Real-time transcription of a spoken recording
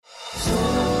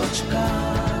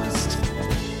Sochcast.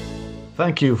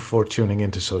 Thank you for tuning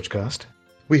into Sochcast.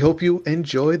 We hope you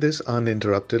enjoy this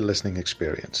uninterrupted listening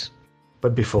experience.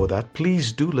 But before that,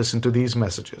 please do listen to these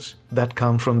messages that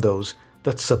come from those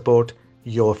that support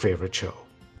your favorite show.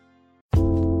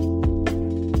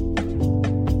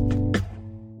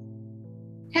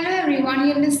 Hello everyone,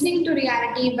 you're listening to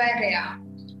Reality by Rhea.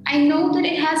 I know that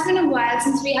it has been a while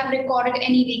since we have recorded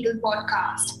any legal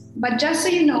podcast, but just so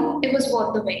you know, it was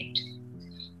worth the wait.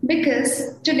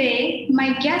 Because today,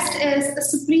 my guest is a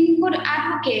Supreme Court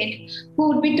advocate who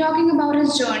would be talking about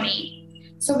his journey.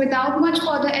 So without much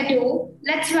further ado,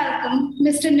 let's welcome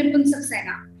Mr. Nipun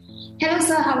Saxena. Hello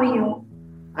sir, how are you?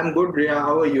 I'm good, Rhea.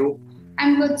 How are you?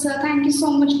 I'm good sir, thank you so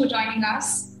much for joining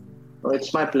us. Oh,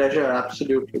 it's my pleasure,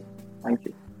 absolutely. Thank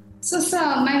you. So sir,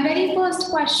 my very first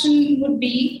question would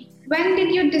be, when did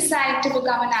you decide to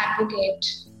become an advocate?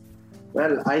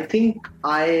 Well, I think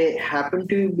I happen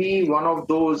to be one of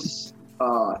those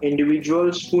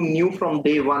individuals who knew from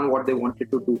day one what they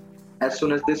wanted to do as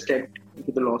soon as they stepped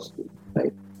into the law school,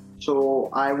 right? So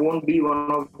I won't be one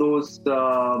of those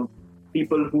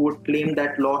people who would claim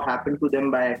that law happened to them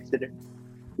by accident.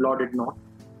 Law did not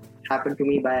happen to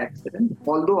me by accident.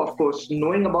 Although, of course,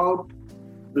 knowing about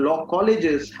law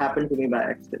colleges happened to me by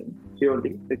accident, purely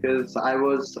because I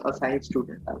was a science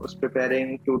student. I was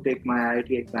preparing to take my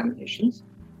IIT examinations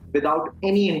without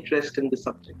any interest in the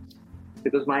subject,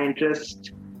 because my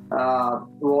interest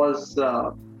was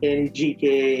in GK,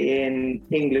 in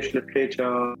English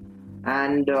literature,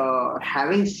 and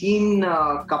having seen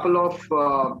a couple of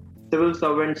civil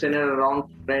servants in and around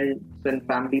friends and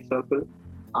family circle,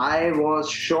 I was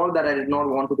sure that I did not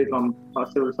want to become a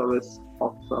civil service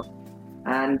officer.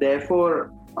 And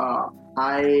therefore,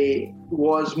 I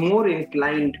was more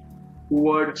inclined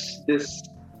towards this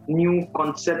new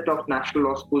concept of national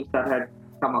law schools that had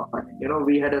come up.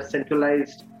 We had a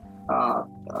centralized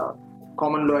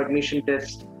common law admission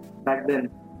test back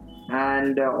then.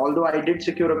 And although I did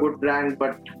secure a good rank,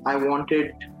 but I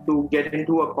wanted to get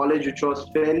into a college which was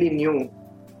fairly new.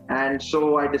 And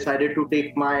so I decided to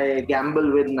take my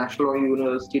gamble with National Law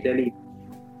University, Delhi.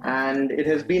 And it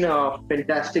has been a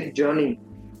fantastic journey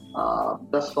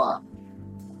thus far.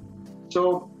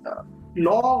 So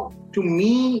law to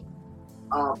me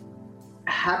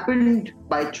happened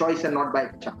by choice and not by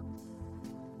chance.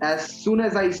 As soon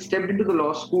as I stepped into the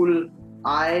law school,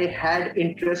 I had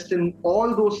interest in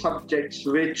all those subjects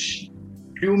which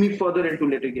drew me further into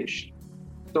litigation.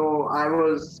 So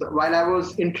while I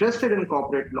was interested in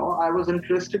corporate law, I was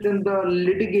interested in the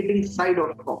litigating side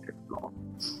of corporate law,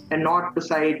 and not the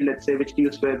side, let's say, which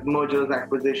deals with mergers,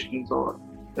 acquisitions, or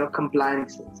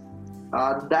compliances.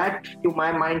 That, to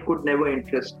my mind, could never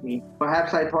interest me.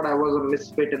 Perhaps I thought I was a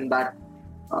misfit in that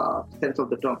sense of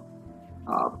the term.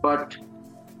 But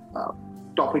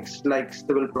topics like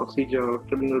civil procedure,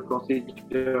 criminal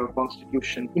procedure,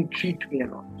 constitution intrigued me a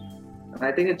lot. And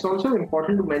I think it's also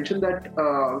important to mention that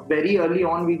very early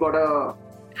on, we got a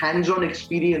hands-on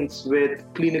experience with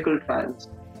clinical trials.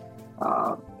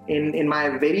 In my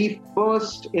very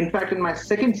first, in fact, in my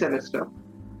second semester,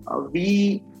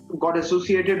 we got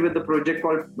associated with the project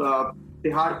called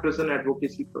Tihar Prison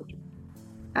Advocacy Project.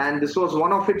 And this was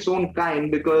one of its own kind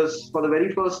because for the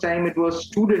very first time, it was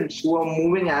students who were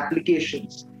moving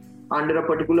applications under a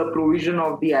particular provision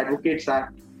of the Advocates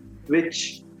Act,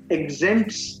 which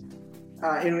exempts,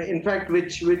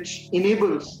 which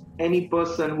enables any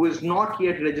person who is not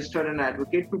yet registered an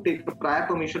advocate to take the prior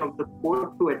permission of the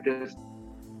court to address,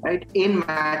 right, in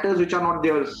matters which are not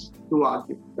theirs to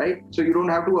argue, right? So you don't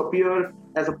have to appear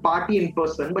as a party in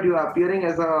person, but you are appearing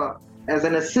as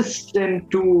an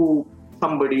assistant to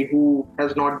somebody who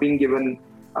has not been given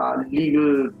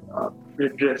legal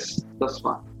redress thus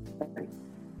far. Right?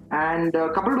 And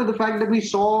coupled with the fact that we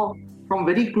saw from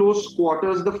very close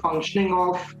quarters the functioning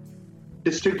of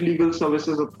District Legal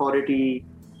Services Authority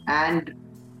and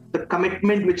the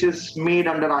commitment which is made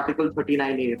under Article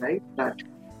 39A, right? That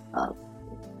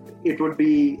it would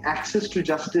be access to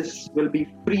justice will be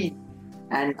free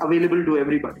and available to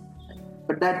everybody.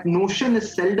 But that notion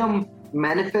is seldom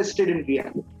manifested in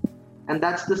reality. And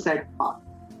that's the sad part.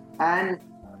 And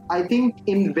I think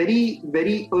in very,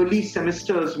 very early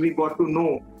semesters, we got to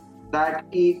know that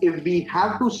if we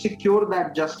have to secure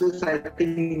that justice, I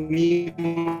think we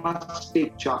must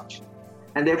take charge.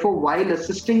 And therefore, while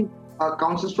assisting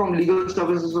counsels from Legal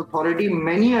Services Authority,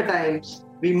 many a times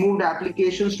we moved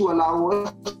applications to allow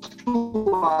us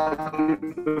to argue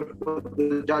before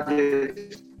the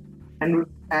judges.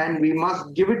 And we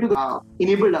must give it to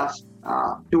enabled us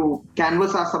to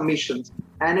canvass our submissions.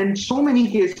 And in so many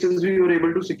cases, we were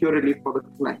able to secure relief for the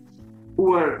clients who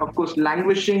were, of course,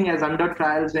 languishing as under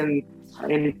trials in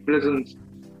prisons.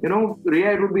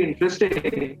 Ria, it would be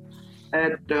interesting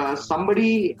that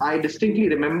somebody I distinctly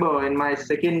remember in my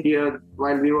second year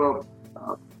while we were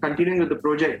continuing with the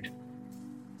project,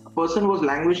 a person was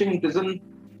languishing in prison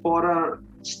for a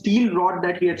steel rod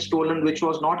that he had stolen, which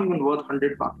was not even worth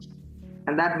 $100.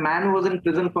 And that man was in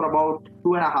prison for about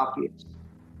 2.5 years,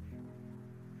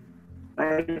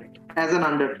 right, as an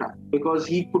under trial, because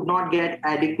he could not get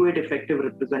adequate, effective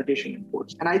representation in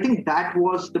courts. And I think that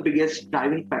was the biggest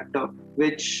driving factor,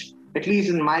 which, at least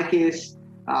in my case,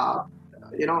 the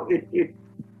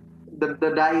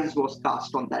dice was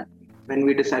cast on that when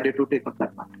we decided to take up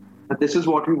that matter. But this is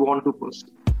what we want to pursue.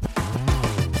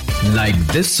 Like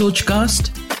this Sochcast?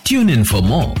 Tune in for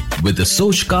more with the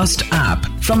Sochcast app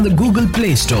from the Google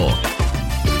Play Store.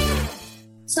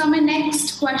 So my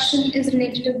next question is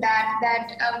related to that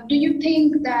do you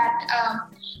think that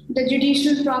the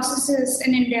judicial processes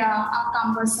in India are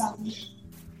cumbersome?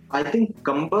 I think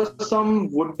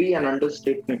cumbersome would be an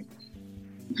understatement.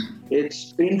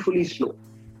 It's painfully slow.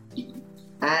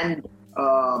 And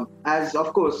as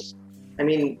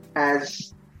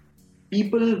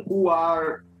people who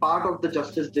are part of the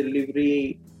justice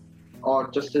delivery or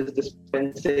justice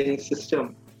dispensing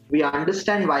system, we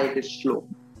understand why it is slow.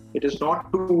 It is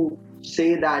not to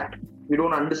say that we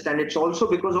don't understand. It's also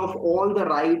because of all the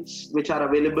rights which are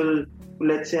available to,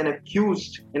 let's say, an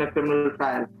accused in a criminal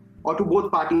trial or to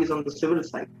both parties on the civil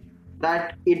side,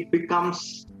 that it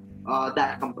becomes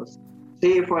that cumbersome.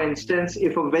 Say, for instance,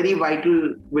 if a very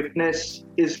vital witness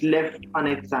is left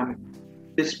unexamined,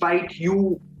 despite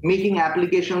you making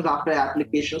applications after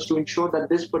applications to ensure that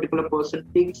this particular person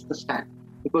takes the stand,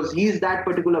 because he is that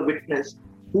particular witness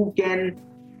who can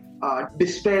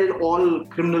dispel all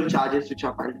criminal charges which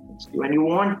are filed against you, and you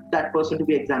want that person to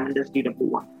be examined as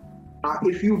DW1. Now,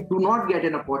 if you do not get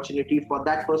an opportunity for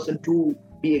that person to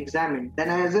be examined, then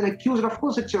as an accused, of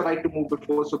course, it's your right to move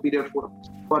before superior forums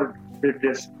for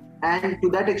redress. And to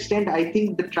that extent, I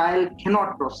think the trial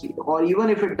cannot proceed, or even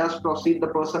if it does proceed, the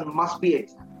person must be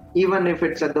examined, even if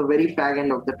it's at the very fag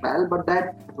end of the trial. But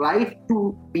that right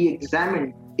to be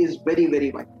examined is very, very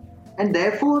vital. And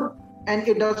therefore, and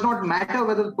it does not matter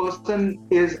whether the person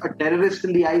is a terrorist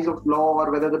in the eyes of law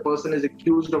or whether the person is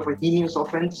accused of a heinous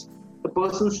offense, the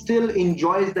person still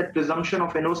enjoys that presumption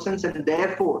of innocence, and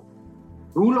therefore,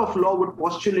 rule of law would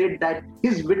postulate that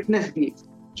his witness be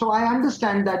examined. So I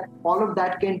understand that all of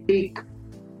that can take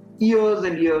years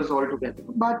and years altogether,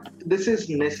 but this is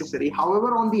necessary.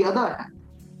 However, on the other hand,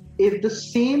 if the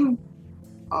same,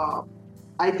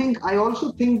 I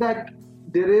also think that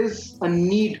there is a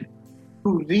need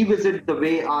to revisit the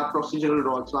way our procedural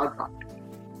laws are drafted.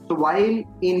 So while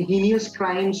in heinous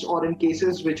crimes or in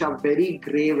cases which are very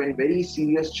grave and very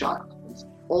serious charges,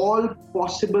 all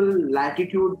possible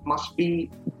latitude must be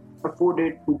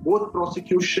afforded to both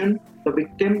prosecution, the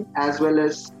victim, as well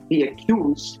as the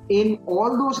accused. In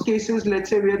all those cases,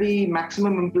 let's say where the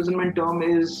maximum imprisonment term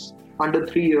is under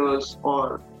 3 years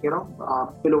or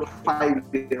below 5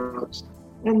 years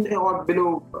or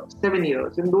below 7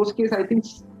 years, in those cases, I think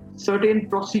certain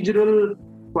procedural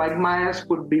quagmires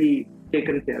could be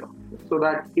taken care of so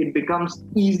that it becomes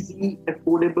easy,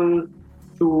 affordable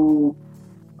to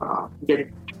get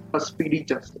a speedy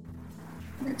justice.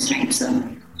 That's right,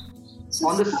 sir.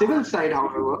 On the civil side,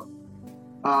 however,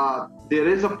 there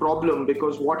is a problem,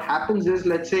 because what happens is,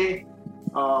 let's say,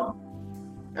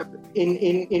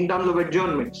 in terms of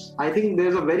adjournments, I think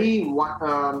there's a very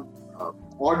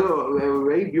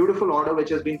beautiful order which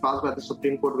has been passed by the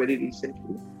Supreme Court very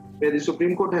recently, where the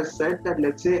Supreme Court has said that,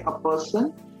 let's say, a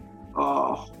person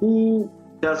who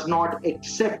does not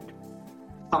accept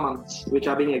summons which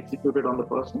are being executed on the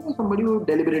person, or somebody who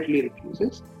deliberately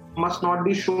refuses, must not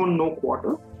be shown no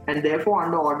quarter, and therefore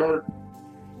under Order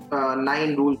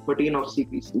 9 Rule 13 of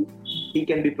CPC, he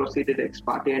can be proceeded ex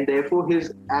parte, and therefore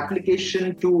his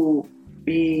application to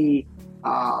be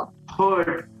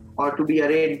heard or to be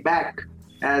arraigned back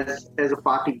as a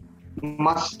party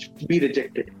must be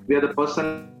rejected, where the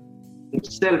person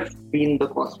himself being the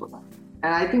cause for that.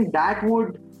 And I think that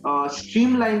would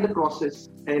streamline the process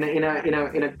in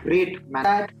a great manner.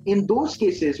 That in those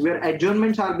cases where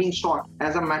adjournments are being sought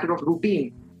as a matter of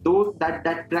routine, though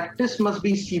that practice must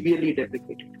be severely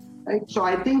deprecated. Right? So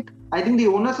I think the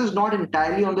onus is not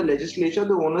entirely on the legislature.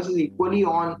 The onus is equally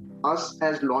on us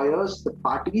as lawyers, the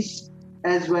parties,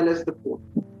 as well as the court,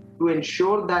 to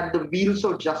ensure that the wheels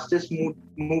of justice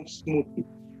move smoothly.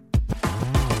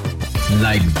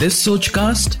 Like this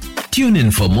Sochcast? Tune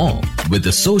in for more with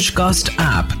the Sochcast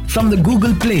app from the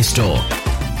Google Play Store.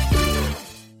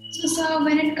 So, sir,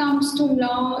 when it comes to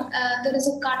law, there is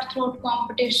a cutthroat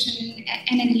competition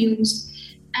in NLUs,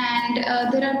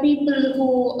 and there are people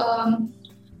who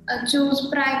choose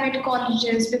private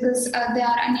colleges because they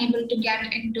are unable to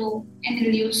get into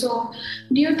NLU. So,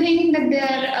 do you think that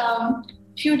their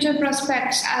future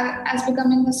prospects as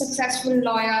becoming a successful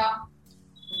lawyer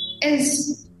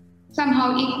is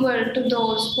somehow equal to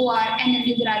those who are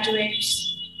NLU graduates?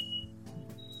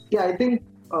 Yeah, I think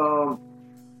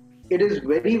it is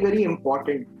very, very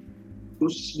important to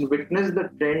witness the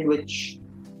trend which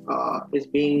is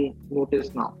being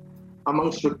noticed now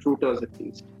amongst recruiters, at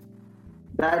least.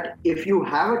 That if you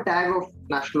have a tag of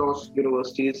national law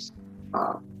universities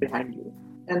behind you,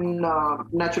 and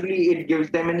naturally it gives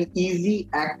them an easy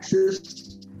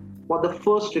access for the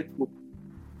first recruit.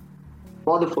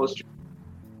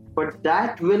 But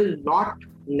that will not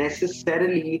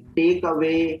necessarily take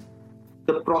away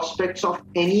the prospects of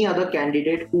any other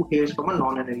candidate who hails from a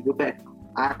non-NLU background.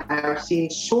 I have seen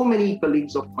so many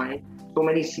colleagues of mine, so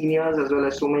many seniors as well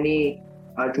as so many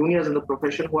juniors in the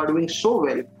profession who are doing so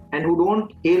well and who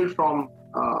don't hail from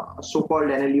a so-called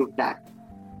NLU tag.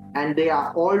 And they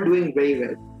are all doing very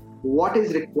well. What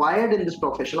is required in this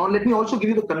profession, or let me also give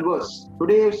you the converse.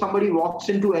 Today, if somebody walks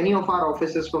into any of our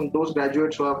offices from those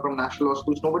graduates who are from national law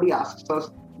schools, nobody asks us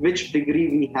which degree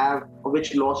we have or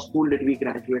which law school did we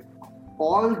graduate from.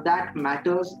 All that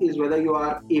matters is whether you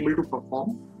are able to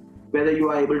perform, whether you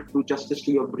are able to do justice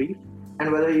to your brief,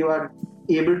 and whether you are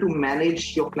able to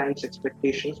manage your client's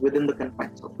expectations within the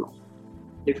confines of law.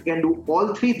 If you can do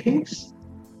all three things,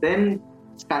 then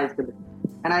sky's the limit.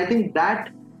 And I think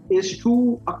that is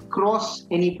true across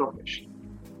any profession.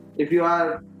 If you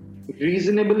are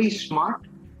reasonably smart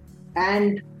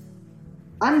and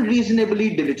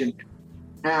unreasonably diligent,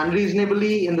 and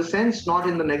unreasonably in the sense, not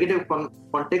in the negative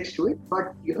context to it,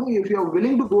 but if you are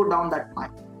willing to go down that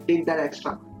path, take that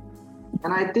extra mile.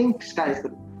 And I think sky's the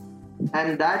limit.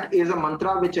 And that is a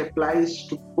mantra which applies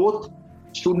to both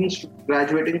students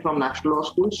graduating from national law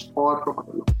schools or from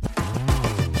other law.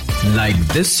 Like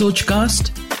this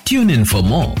Sochcast? Tune in for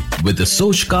more with the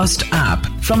Sochcast app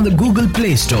from the Google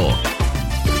Play Store.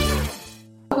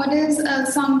 What is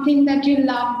something that you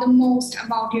love the most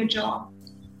about your job?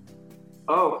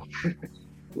 Oh,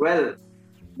 well,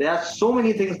 there are so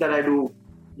many things that I do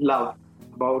love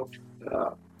about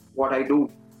what I do.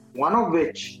 One of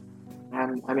which,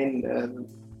 and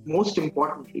most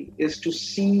importantly, is to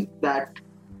see that,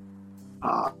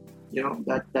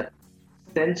 that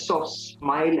sense of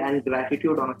smile and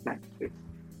gratitude on a client's face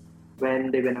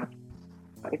when they win a case,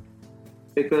 right?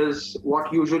 Because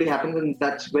what usually happens, and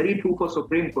that's very true for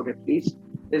Supreme Court at least,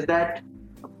 is that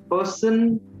a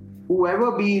person,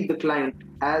 whoever be the client,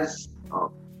 has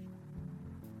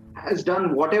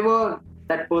done whatever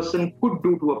that person could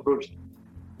do to approach them.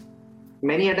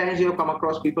 Many a times you have come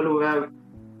across people who have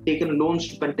taken loans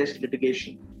to contest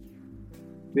litigation.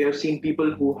 We have seen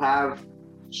people who have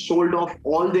sold off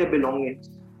all their belongings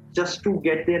just to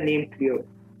get their name cleared.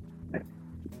 Right?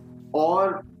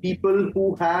 Or people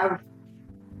who have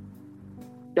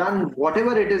done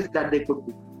whatever it is that they could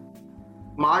do,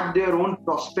 marred their own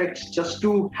prospects just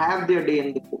to have their day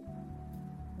in the court.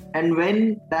 And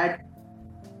when that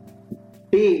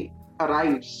day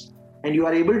arrives and you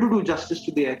are able to do justice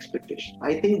to their expectation,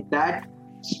 I think that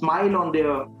smile on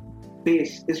their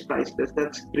face is priceless.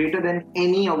 That's greater than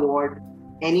any award,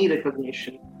 any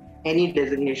recognition, any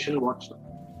designation whatsoever.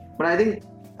 But I think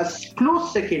a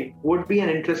close second would be an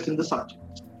interest in the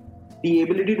subject. The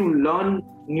ability to learn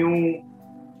new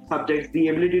subjects, the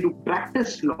ability to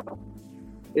practice law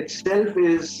itself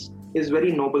is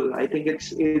very noble. I think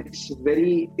it's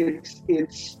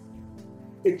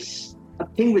a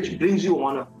thing which brings you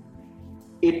honor.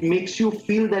 It makes you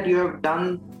feel that you have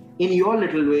done in your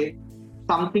little way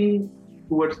something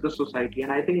towards the society.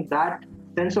 And I think that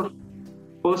sense of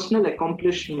personal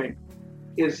accomplishment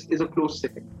is a close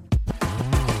second.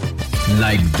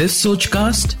 Like this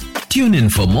Sochcast? Tune in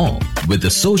for more with the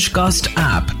Sochcast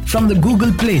app from the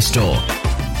Google Play Store.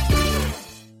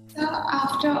 So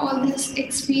after all this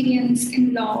experience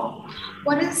in law,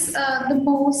 what is the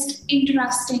most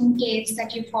interesting case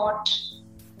that you fought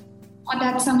or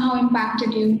that somehow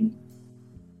impacted you?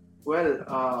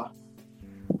 Well,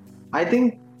 I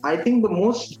think the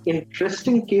most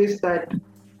interesting case that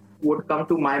would come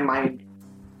to my mind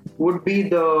would be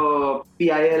the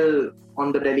PIL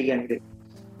on the Delhi gang rape,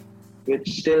 which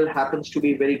still happens to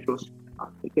be very close to my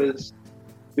heart, because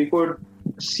we could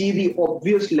see the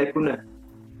obvious lacuna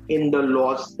in the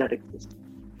laws that exist.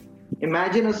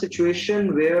 Imagine a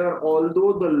situation where,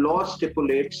 although the law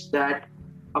stipulates that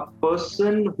a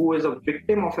person who is a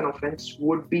victim of an offense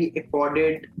would be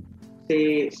accorded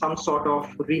say, some sort of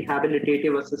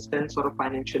rehabilitative assistance or a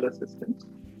financial assistance,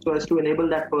 so as to enable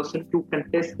that person to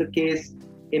contest the case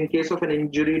in case of an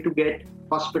injury, to get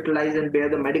hospitalized and bear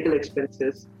the medical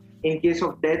expenses. In case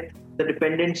of death, the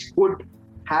dependents could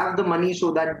have the money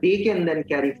so that they can then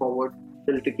carry forward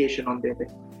the litigation on their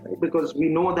behalf. Right? Because we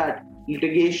know that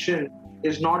litigation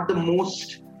is not the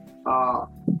most,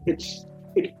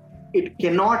 it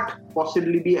cannot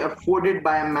possibly be afforded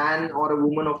by a man or a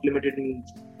woman of limited means.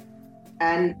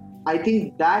 And I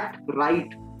think that right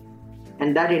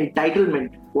and that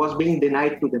entitlement was being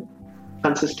denied to them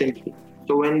consistently.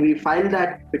 So when we filed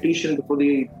that petition before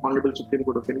the Honorable Supreme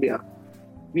Court of India,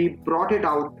 we brought it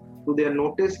out to their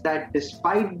notice that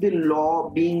despite the law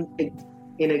being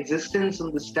in existence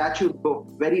in the statute book,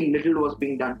 very little was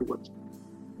being done towards it.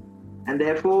 And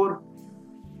therefore,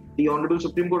 the Honorable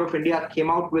Supreme Court of India came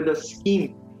out with a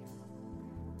scheme,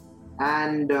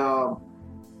 and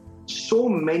so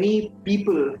many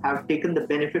people have taken the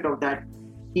benefit of that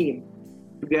scheme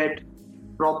to get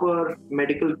proper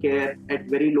medical care at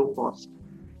very low cost.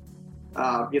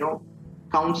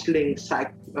 Counseling,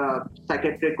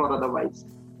 psychiatric or otherwise,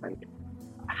 right?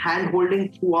 Hand-holding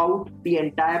throughout the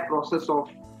entire process of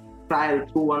trial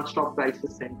through one-stop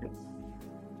crisis centers,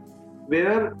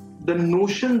 where the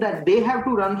notion that they have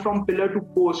to run from pillar to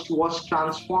post was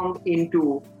transformed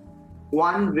into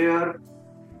one where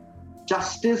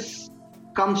justice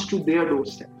comes to their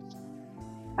doorsteps.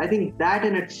 I think that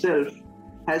in itself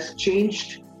has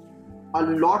changed a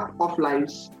lot of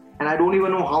lives, and I don't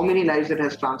even know how many lives it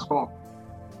has transformed.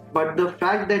 But the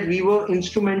fact that we were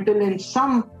instrumental in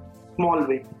some small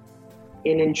way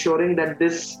in ensuring that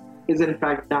this is in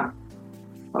fact done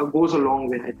goes a long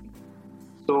way, I think.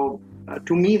 So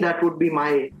to me, that would be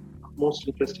my most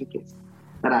interesting case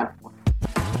that I have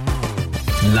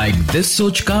found. Like this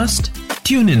Sochcast?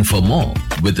 Tune in for more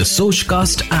with the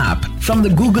Sochcast app from the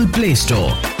Google Play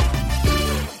Store.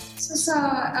 So,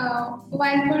 sir,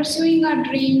 while pursuing our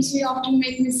dreams, we often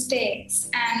make mistakes.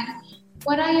 And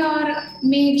what are your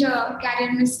major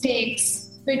career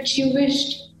mistakes which you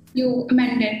wished you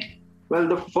amended? Well,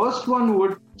 the first one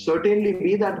would certainly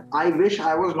be that I wish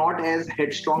I was not as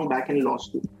headstrong back in law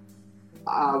school.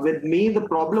 With me, the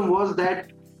problem was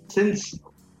that since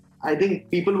I think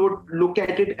people would look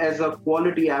at it as a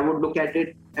quality, I would look at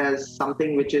it as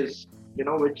something which is,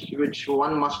 which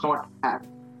one must not have.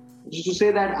 Which is to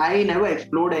say that I never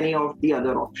explored any of the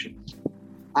other options.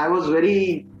 I was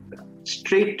very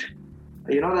straight,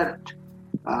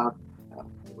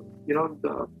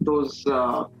 those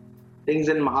things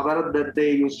in Mahabharata that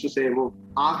they used to say, "Wo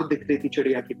aankh dikh rahi thi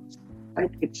chadiya ki paas."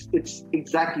 Right? It's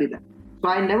exactly that. So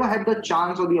I never had the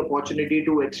chance or the opportunity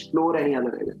to explore any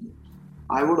other avenue.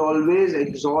 I would always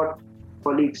exhort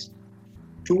colleagues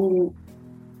to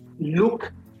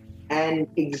look and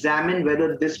examine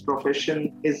whether this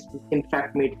profession is in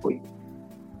fact made for you.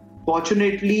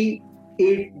 Fortunately,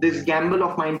 this gamble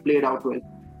of mine played out well.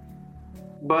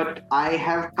 But I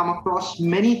have come across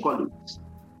many colleagues,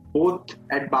 both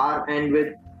at bar and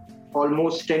with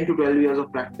almost 10 to 12 years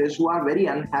of practice, who are very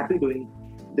unhappy doing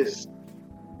this.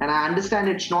 And I understand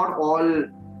it's not all,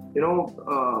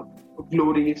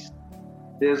 glories.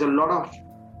 There's a lot of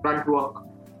front work.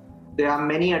 There are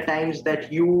many a times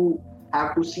that you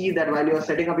have to see that while you are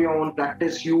setting up your own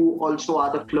practice, you also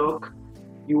are the clerk.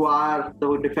 You are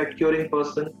the defect curing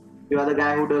person. You are the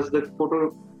guy who does the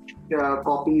photo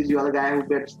copies. You are the guy who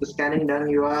gets the scanning done.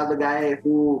 You are the guy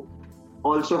who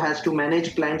also has to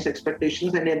manage clients'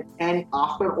 expectations. And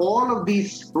after all of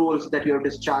these roles that you have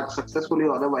discharged successfully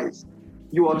or otherwise,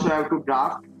 you also have to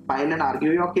draft, file and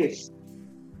argue your case.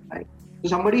 Right? So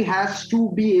somebody has to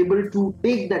be able to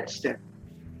take that step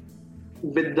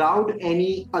without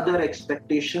any other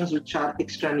expectations which are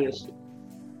extraneous.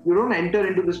 You don't enter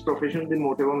into this profession with the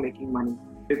motive of making money.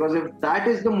 Because if that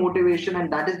is the motivation and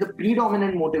that is the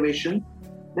predominant motivation,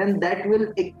 then that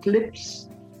will eclipse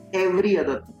every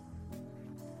other thing.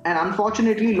 And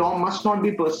unfortunately, law must not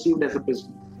be perceived as a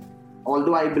business.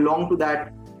 Although I belong to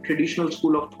that traditional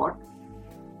school of thought,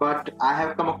 but I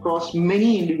have come across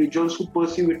many individuals who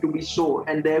perceive it to be so,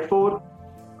 and therefore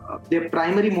their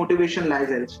primary motivation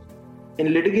lies elsewhere.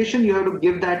 In litigation, you have to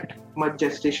give that much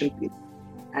gestation period.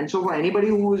 And so for anybody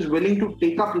who is willing to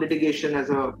take up litigation as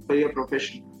a career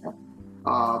profession,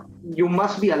 you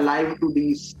must be alive to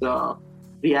these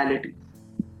realities.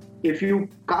 If you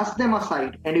cast them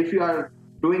aside and if you are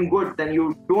doing good, then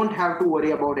you don't have to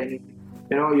worry about anything,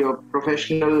 your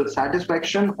professional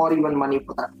satisfaction or even money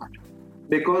for that matter.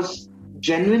 Because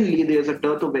genuinely there's a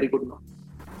dearth of very good lawyers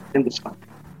in this country.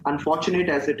 Unfortunate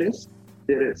as it is,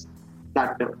 there is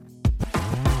that dearth.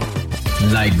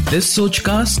 Like this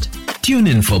Sochcast? Tune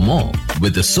in for more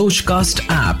with the Sochcast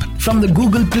app from the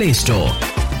Google Play Store.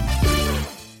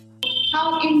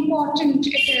 How important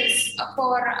it is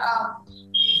for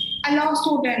a law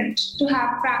student to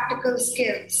have practical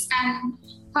skills, and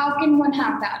how can one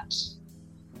have that?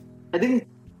 I think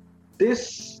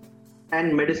this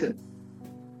and medicine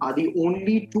are the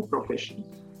only two professions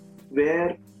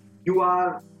where you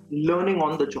are learning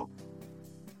on the job.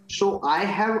 So I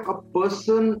have a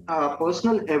personal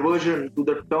aversion to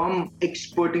the term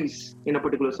expertise in a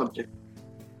particular subject,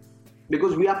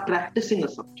 because we are practicing a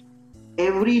subject.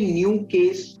 Every new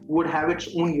case would have its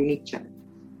own unique challenge.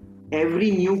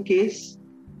 Every new case,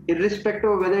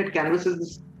 irrespective of whether it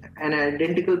canvasses an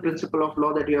identical principle of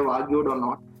law that you have argued or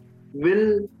not,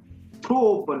 will throw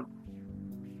open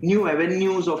new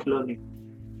avenues of learning,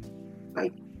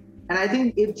 right? And I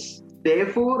think it's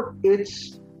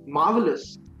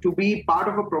marvelous to be part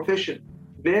of a profession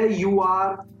where you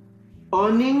are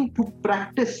earning to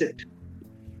practice it,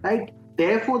 right?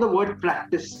 Therefore, the word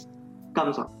practice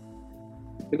comes up,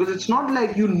 because it's not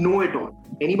like you know it all.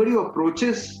 Anybody who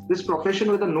approaches this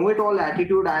profession with a know-it-all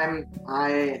attitude,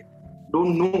 I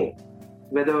don't know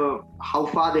how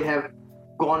far they have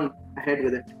gone ahead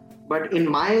with it. But in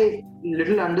my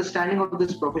little understanding of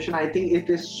this profession, I think it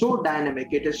is so dynamic,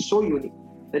 it is so unique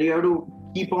that you have to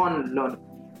keep on learning.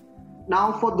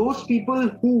 Now, for those people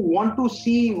who want to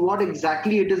see what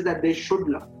exactly it is that they should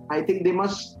learn, I think they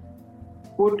must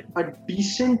put a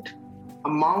decent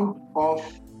amount of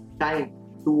time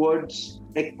towards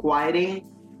acquiring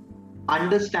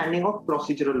understanding of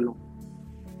procedural law.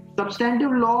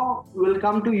 Substantive law will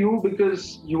come to you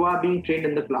because you are being trained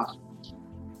in the classroom.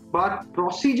 But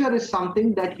procedure is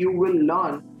something that you will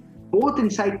learn both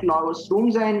inside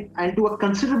classrooms and to a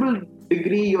considerable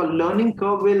degree, your learning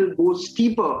curve will go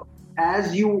steeper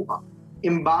as you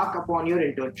embark upon your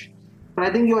internships. But I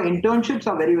think your internships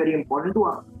are very, very important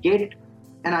to get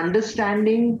an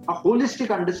understanding, a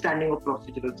holistic understanding of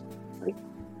procedural skills, right?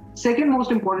 Second most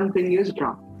important thing is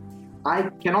drafting. I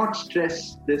cannot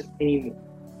stress this anymore.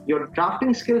 Your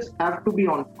drafting skills have to be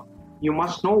on point. You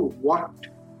must know what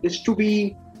is to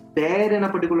be there in a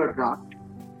particular draft,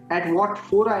 at what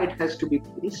fora it has to be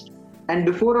placed, and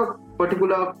before a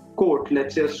particular court,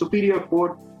 let's say a superior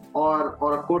court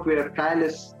or a court where a trial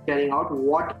is carrying out,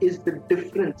 what is the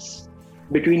difference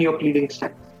between your pleading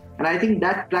styles? And I think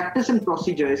that practice and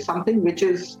procedure is something which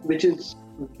is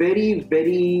very,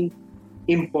 very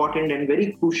important and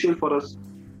very crucial for a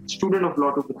student of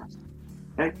law to grasp,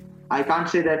 right? I can't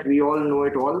say that we all know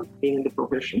it all being in the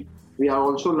profession. We are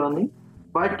also learning,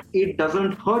 but it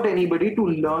doesn't hurt anybody to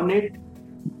learn it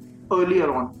earlier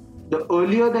on. The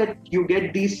earlier that you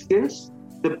get these skills,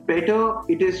 the better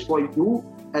it is for you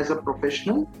as a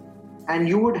professional, and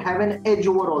you would have an edge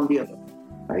over all the others,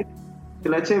 right? So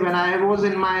let's say when I was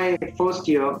in my first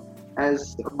year,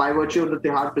 as by virtue of the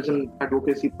Tihar Prison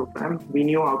Advocacy Program, we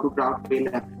knew how to draft bail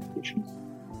applications.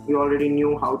 We already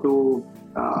knew how to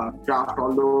draft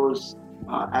all those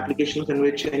applications in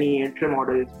which any interim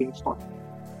order is being sought.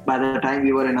 By the time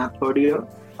we were in our third year,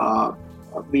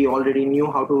 we already knew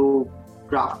how to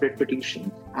draft writ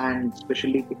petitions and special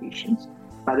leave petitions.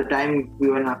 By the time we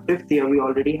were in our fifth year, we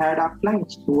already had our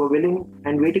clients who were willing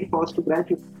and waiting for us to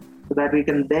graduate, so that we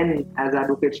can then, as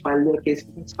advocates, file their cases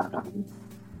and start arguing.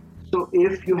 So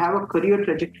if you have a career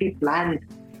trajectory planned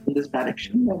in this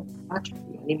direction, then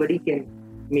naturally anybody can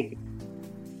make it.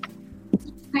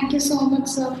 Thank you so much,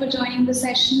 sir, for joining the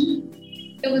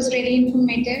session. It was really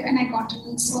informative and I got to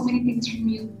learn so many things from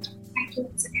you. Thank you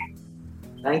once again.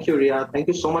 Thank you, Ria. Thank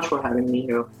you so much for having me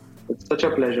here. It's such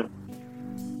a pleasure.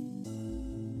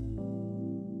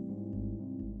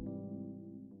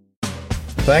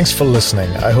 Thanks for listening.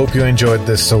 I hope you enjoyed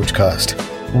this Sochcast.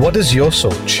 What is your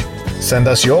Soch? Send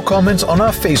us your comments on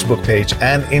our Facebook page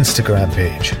and Instagram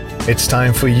page. It's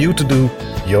time for you to do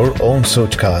your own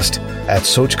Sochcast at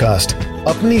Sochcast.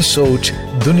 Apni Soch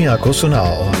Duniya ko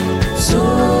sunao.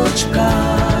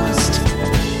 Sochcast.